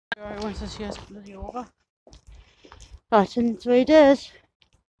Everyone says she has bloody over. That's in 3 days.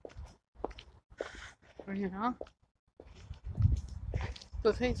 Bring it on.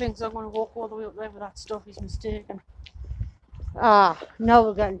 But if he thinks I'm going to walk all the way up there with that stuff, he's mistaken. Ah, now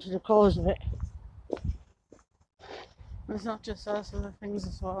we're getting to the cause of it. And it's not just us, other things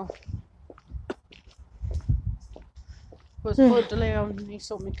as well. But it's put a delay on me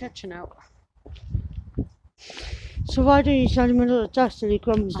sorting my kitchen out. So why don't you send him another text till he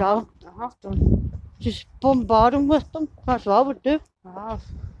comes down? I have done. Just bombard him with them. That's what I would do. I have.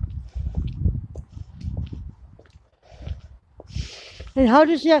 And how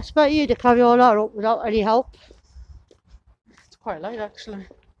does he expect you to carry all that up without any help? It's quite late actually.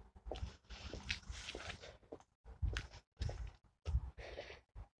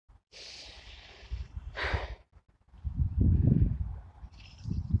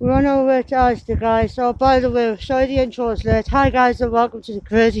 We're on our way to Asda, guys. So by the way, sorry the intro's late. Hi guys and welcome to the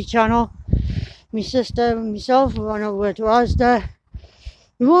Crazy channel. My sister and myself are on our way to Asda.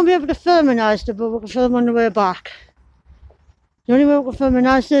 We won't be able to film in Asda, but we can film on the way back. The only way we can film in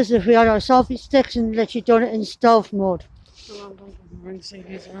Asda is if we had our selfie sticks and literally done it in stealth mode.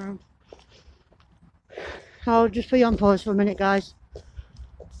 I'll just put you on pause for a minute, guys.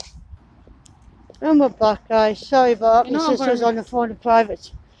 And we're back, guys. Sorry about that. My sister's on the phone in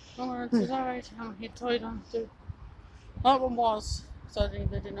private. Oh, it's alright. He tied on too. That one was, so they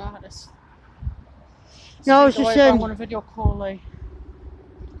didn't know how to. No, I was just saying. I want a video call, like.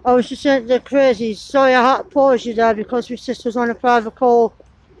 I was just saying to the crazies, sorry I had to pause you there because my sister's on a private call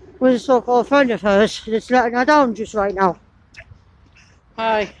with a so-called friend of hers that's letting her down just right now.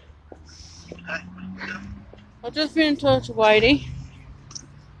 Hi. Hi. I've just been in touch with Whitey.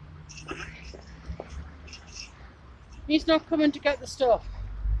 He's not coming to get the stuff.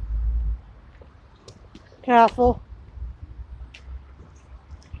 Careful.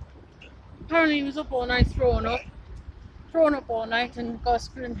 Apparently he was up all night throwing up all night and got a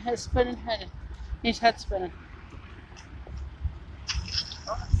spinning head. His head spinning.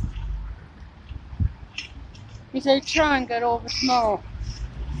 He said try and get over tomorrow.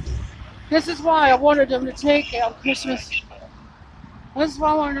 This is why I wanted him to take it on Christmas. This is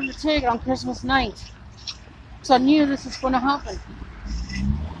why I wanted him to take it on Christmas night. So I knew this was going to happen.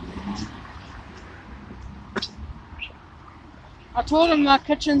 I told him my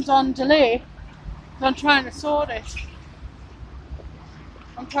kitchen's on delay. So I'm trying to sort it.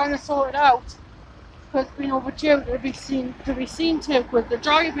 I'm trying to sort it out. Because it's been overdue to be seen to with the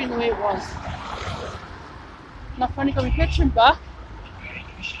dryer being the way it was. And I finally got my kitchen back.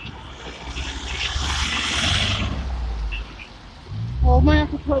 Well, we might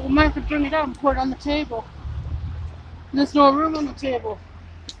have to bring it out and put it on the table. And there's no room on the table.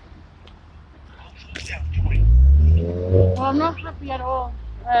 Well, I'm not happy at all,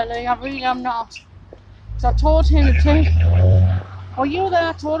 really. I really am not. So I told him to take. Oh, you were there.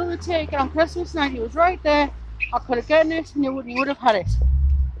 I told him to take it on Christmas night. He was right there. I could have gotten it, and he would have had it.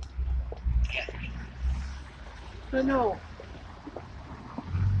 But no.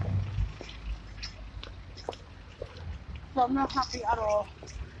 So I'm not happy at all.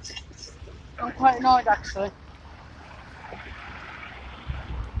 I'm quite annoyed actually.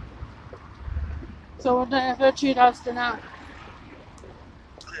 So we're going to treat Asda now.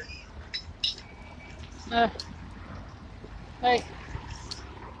 Hey.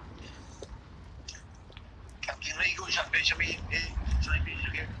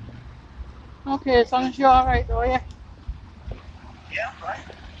 Okay, as long as you're alright though, yeah? Yeah, right.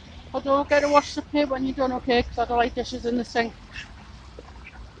 But don't get to wash the plate when you're done, okay? Because I don't like dishes in the sink.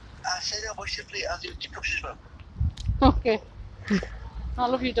 I said I'll wash the plate, I'll do the cups as well. Okay. I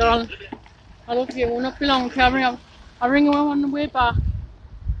love you, darling. I love you. We're not be long, okay? I'll ring you on the way back.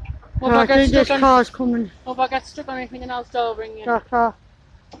 No, I think this car's coming. If I get stuck on anything else, I'll ring you. That car.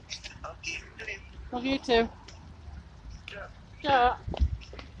 Okay, Love you too. yeah. Yeah.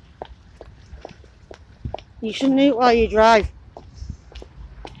 You shouldn't eat while you drive.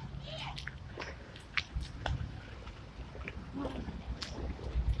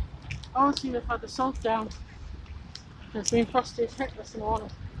 I want to see if I've had the salt down. There's been frosted hit this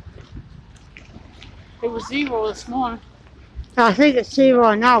morning. It was 0 this morning. I think it's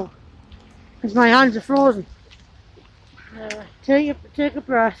 0 now. Because my hands are frozen. Take a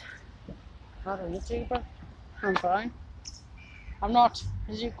breath. I don't need to, but I'm fine. I'm not,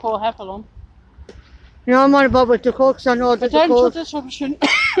 as you call Heffalum. You know, I'm on about with the cooks. I know that the cooks. Disruption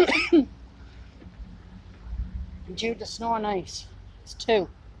due to snow and ice. It's 2.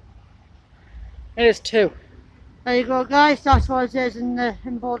 It is 2. There you go, guys. That's what it is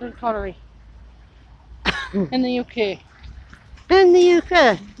in Boldon colliery. In the UK. In the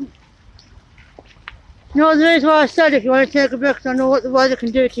UK. No, there is what I said, if you want to take a break, 'cause I know what the weather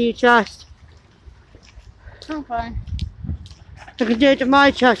can do to your chest. I'm fine. I can do it to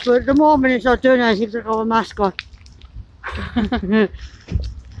my chest, but at the moment it's not doing anything because I've got a mask on.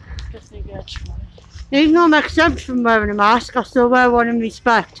 Just need to get you. Even though I'm exempt from wearing a mask, I still wear one in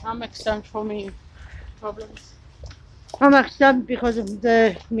respect. I'm exempt from me problems. I'm exempt because of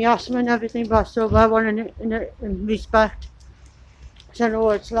my asthma and everything, but I still wear one in respect. Because I know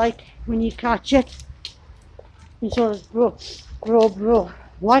what it's like when you catch it. And sort of bro.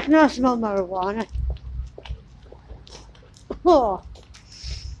 Why can I smell marijuana? Oh,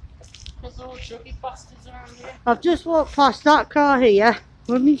 There's all druggy bastards around here. I've just walked past that car here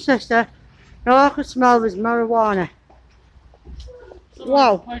with my sister. All I could smell was marijuana. So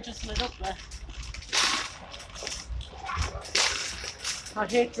Wow. I just lit up there. I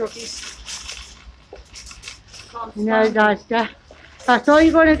hate druggies. Can't No, stand them. that's all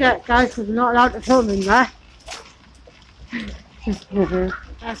you're going to get, guys, because we're not allowed to film in there.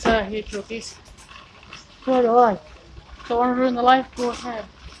 That's I hate druggies. So do I. Don't want to ruin the life, go ahead.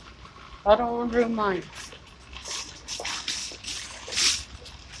 I don't want to ruin mine.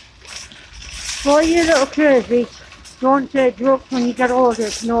 For you little crazies, don't take drugs when you get older,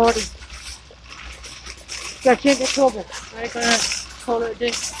 it's naughty. Get you into trouble. I'm gonna call it a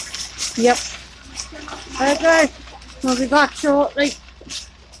day. Yep. Alright guys, we'll be back shortly.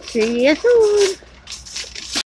 See you soon.